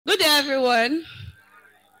Good day, everyone.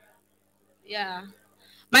 Yeah.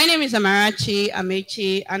 My name is Amarachi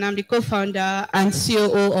Amaechi, and I'm the co-founder and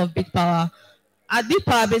COO of Big Power. At Big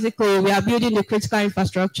Power, basically, we are building the critical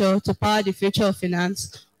infrastructure to power the future of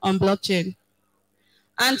finance on blockchain.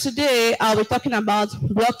 And today, I'll be talking about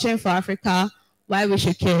blockchain for Africa, why we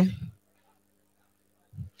should care.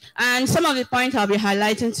 And some of the points I'll be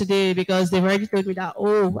highlighting today, because they've already told me that,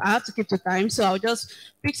 oh, I have to keep to time. So I'll just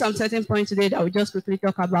pick some certain points today that we'll just quickly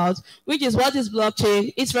talk about, which is what is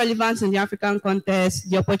blockchain, its relevance in the African context,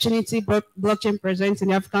 the opportunity blockchain presents in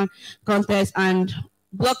the African context, and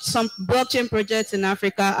some blockchain projects in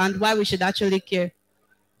Africa and why we should actually care.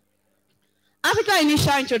 Africa's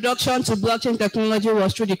initial introduction to blockchain technology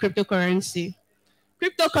was through the cryptocurrency.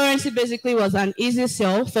 Cryptocurrency basically was an easy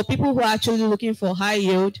sell for people who are actually looking for high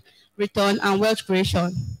yield, return, and wealth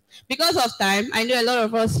creation. Because of time, I know a lot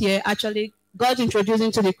of us here actually got introduced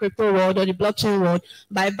into the crypto world or the blockchain world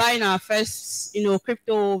by buying our first,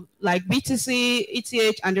 crypto like BTC,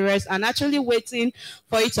 ETH, and the rest, and actually waiting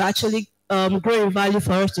for it to actually grow in value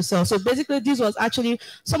for us to sell. So basically, this was actually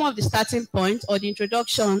some of the starting points or the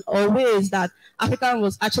introduction or ways that Africa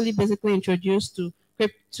was actually basically introduced to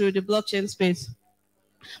the blockchain space.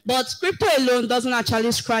 But crypto alone doesn't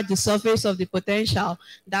actually scratch the surface of the potential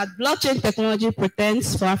that blockchain technology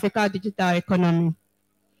pretends for Africa's digital economy.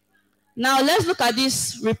 Now, let's look at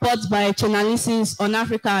this report by Chainalysis on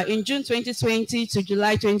Africa in June 2020 to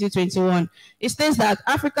July 2021. It states that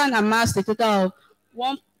Africa amassed a total of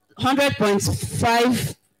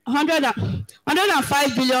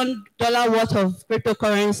 $105 billion worth of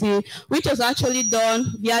cryptocurrency, which was actually done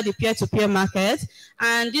via the peer-to-peer market.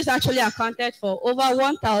 And this actually accounted for over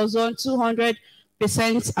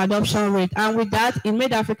 1,200% adoption rate. And with that, it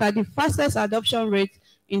made Africa the fastest adoption rate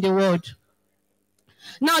in the world.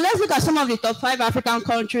 Now, let's look at some of the top 5 African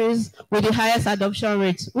countries with the highest adoption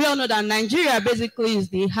rate. We all know that Nigeria basically is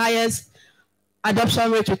the highest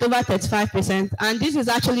adoption rate with over 35%. And this is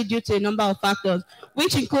actually due to a number of factors,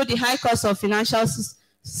 which include the high cost of financial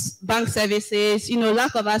bank services,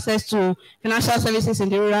 lack of access to financial services in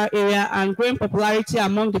the rural area, and growing popularity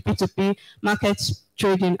among the P2P market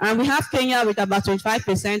trading. And we have Kenya with about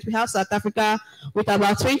 25%, we have South Africa with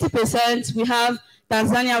about 20%, we have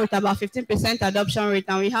Tanzania with about 15% adoption rate,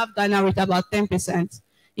 and we have Ghana with about 10%.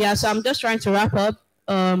 Yeah, so I'm just trying to wrap up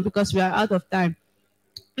because we are out of time.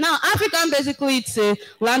 Now, Africa basically it's a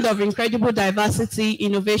land of incredible diversity,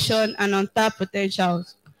 innovation, and untapped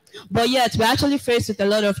potentials. But yet, we're actually faced with a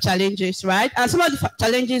lot of challenges, right? And some of the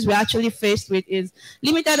challenges we're actually faced with is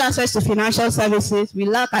limited access to financial services, we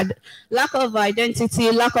lack of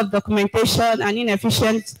identity, lack of documentation, and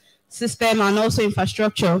inefficient system and also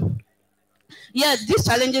infrastructure. Yet, these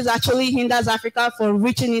challenges actually hinders Africa from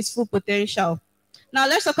reaching its full potential. Now,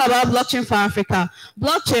 let's talk about blockchain for Africa.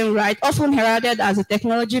 Blockchain, right, often heralded as the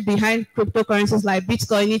technology behind cryptocurrencies like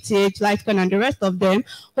Bitcoin, ETH, Litecoin, and the rest of them,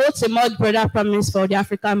 holds a much broader promise for the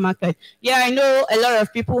African market. Yeah, I know a lot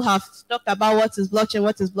of people have talked about what is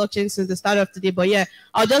blockchain since the start of today, but yeah,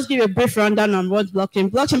 I'll just give a brief rundown on what's blockchain.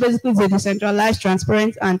 Blockchain basically is a decentralized,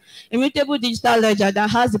 transparent, and immutable digital ledger that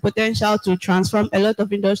has the potential to transform a lot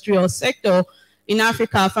of industry or sector in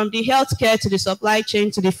Africa, from the healthcare to the supply chain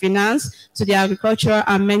to the finance to the agriculture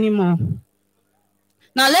and many more.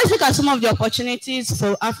 Now let's look at some of the opportunities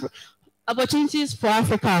for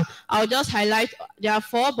Africa. I'll just highlight, there are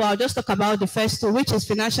 4, but I'll just talk about the first 2, which is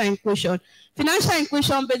financial inclusion. Financial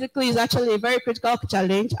inclusion basically is actually a very critical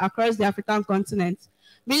challenge across the African continent.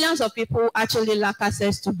 Millions of people actually lack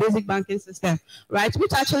access to basic banking system, right?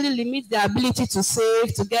 Which actually limits their ability to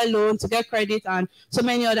save, to get loans, to get credit, and so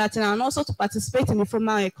many other things, and also to participate in the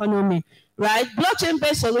formal economy, right?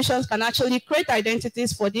 Blockchain-based solutions can actually create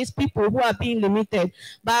identities for these people who are being limited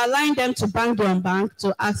by allowing them to bank their own bank,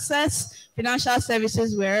 to access financial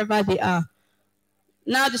services wherever they are.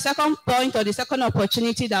 Now, the second point or the second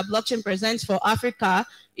opportunity that blockchain presents for Africa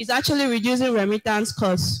is actually reducing remittance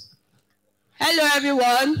costs. Hello,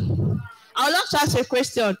 everyone. I would like to ask a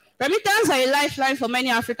question. Remittance are a lifeline for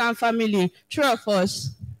many African families. True or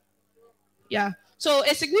false? Yeah. So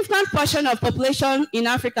a significant portion of population in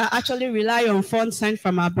Africa actually rely on funds sent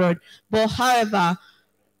from abroad. But however,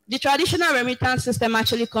 the traditional remittance system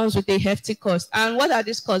actually comes with a hefty cost. And what are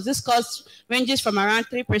these costs? This cost ranges from around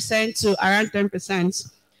 3% to around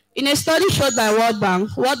 10%. In a study showed by World Bank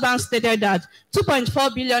stated that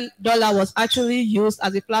 $2.4 billion was actually used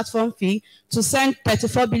as a platform fee to send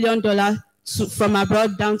 $34 billion from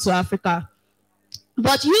abroad down to Africa.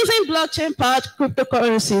 But using blockchain-powered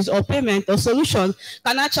cryptocurrencies or payment or solutions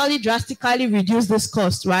can actually drastically reduce this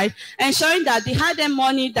cost, right? Ensuring that the hard-earned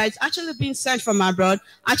money that is actually being sent from abroad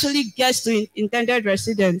actually gets to intended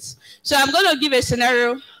residents. So I'm going to give a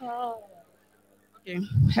scenario. Okay,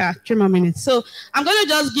 yeah, 3 more minutes. So I'm going to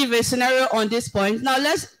just give a scenario on this point. Now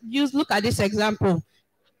let's look at this example.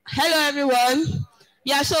 Hello, everyone.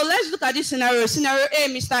 Yeah, so let's look at this scenario. Scenario A,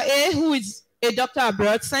 Mr. A, who is a doctor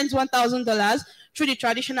abroad, sends $1,000 through the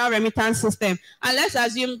traditional remittance system. And let's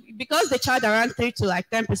assume, because they charge around 3 to like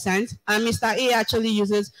 10%, and Mr. A actually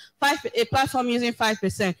uses a platform using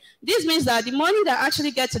 5%. This means that the money that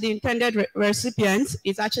actually gets to the intended recipient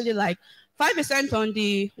is actually like 5% on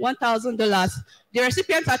the $1,000. The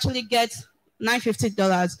recipient actually gets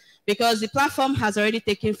 $950 because the platform has already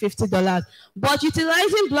taken $50. But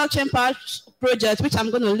utilizing blockchain projects, which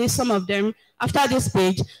I'm going to list some of them after this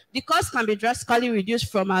page, the cost can be drastically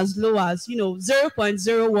reduced from as low as 0.01,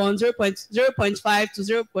 0.5 to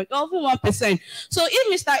 0.1%. So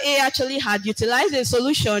if Mr. A actually had utilized a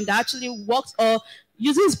solution that actually works or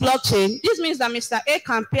uses blockchain, this means that Mr. A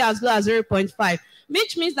can pay as low as 0.5,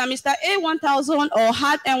 which means that Mr. A 1,000 or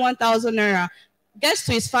hard earned 1,000 naira gets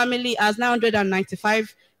to his family as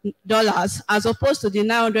 $995 as opposed to the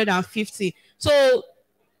 950. So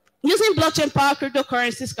using blockchain-powered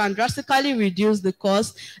cryptocurrencies can drastically reduce the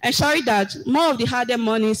cost, ensuring that more of the hard-earned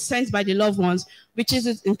money is sent by the loved ones, which is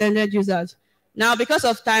its intended users. Now, because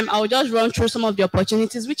of time, I'll just run through some of the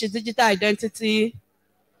opportunities, which is digital identity,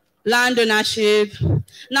 land ownership.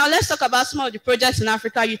 Now, let's talk about some of the projects in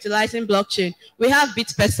Africa utilizing blockchain. We have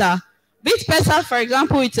BitPesa. BitPesa, for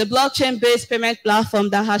example, it's a blockchain-based payment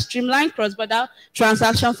platform that has streamlined cross-border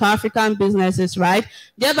transactions for African businesses, right?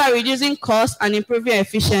 Thereby reducing costs and improving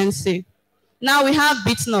efficiency. Now we have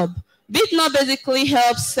BitNob. BitNob basically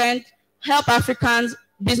helps Africans,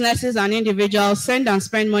 businesses, and individuals send and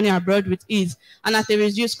spend money abroad with ease and at a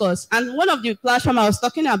reduced cost. And one of the platforms I was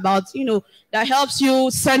talking about, that helps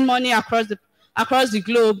you send money across the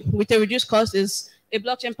globe with a reduced cost is a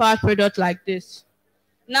blockchain-powered product like this.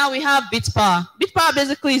 Now we have BitPower. BitPower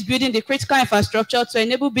basically is building the critical infrastructure to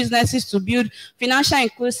enable businesses to build financial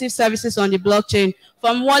inclusive services on the blockchain,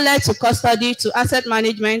 from wallet to custody to asset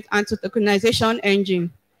management and to tokenization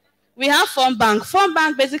engine. We have PhoneBank.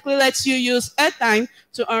 PhoneBank basically lets you use airtime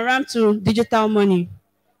to on-ramp to digital money.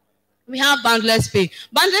 We have Boundless Pay.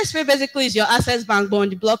 Boundless Pay basically is your access bank but on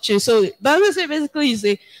the blockchain. So Boundless Pay basically is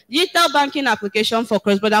a digital banking application for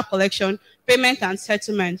cross-border collection, payment, and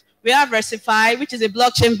settlement. We have Recify, which is a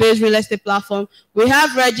blockchain-based real estate platform. We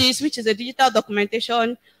have Regis, which is a digital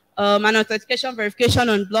documentation and authentication verification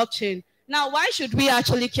on blockchain. Now, why should we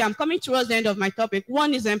actually care? I'm coming towards the end of my topic.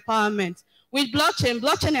 One is empowerment. With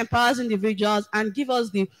blockchain empowers individuals and gives us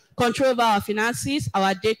the control over our finances,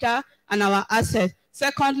 our data, and our assets.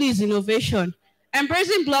 Secondly is innovation.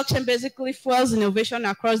 Embracing blockchain basically fuels innovation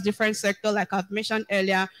across different sectors, like I've mentioned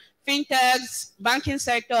earlier, fintechs, banking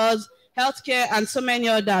sectors, healthcare, and so many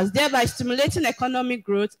others, thereby stimulating economic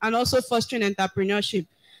growth and also fostering entrepreneurship.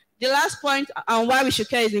 The last point on why we should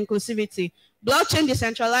care is inclusivity. Blockchain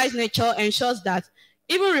decentralized nature ensures that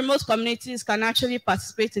even remote communities can actually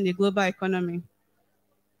participate in the global economy.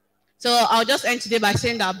 So I'll just end today by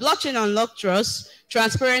saying that blockchain unlocks trust,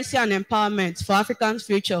 transparency, and empowerment for Africa's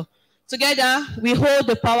future. Together, we hold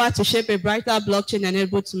the power to shape a brighter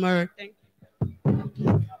blockchain-enabled tomorrow. Thank you.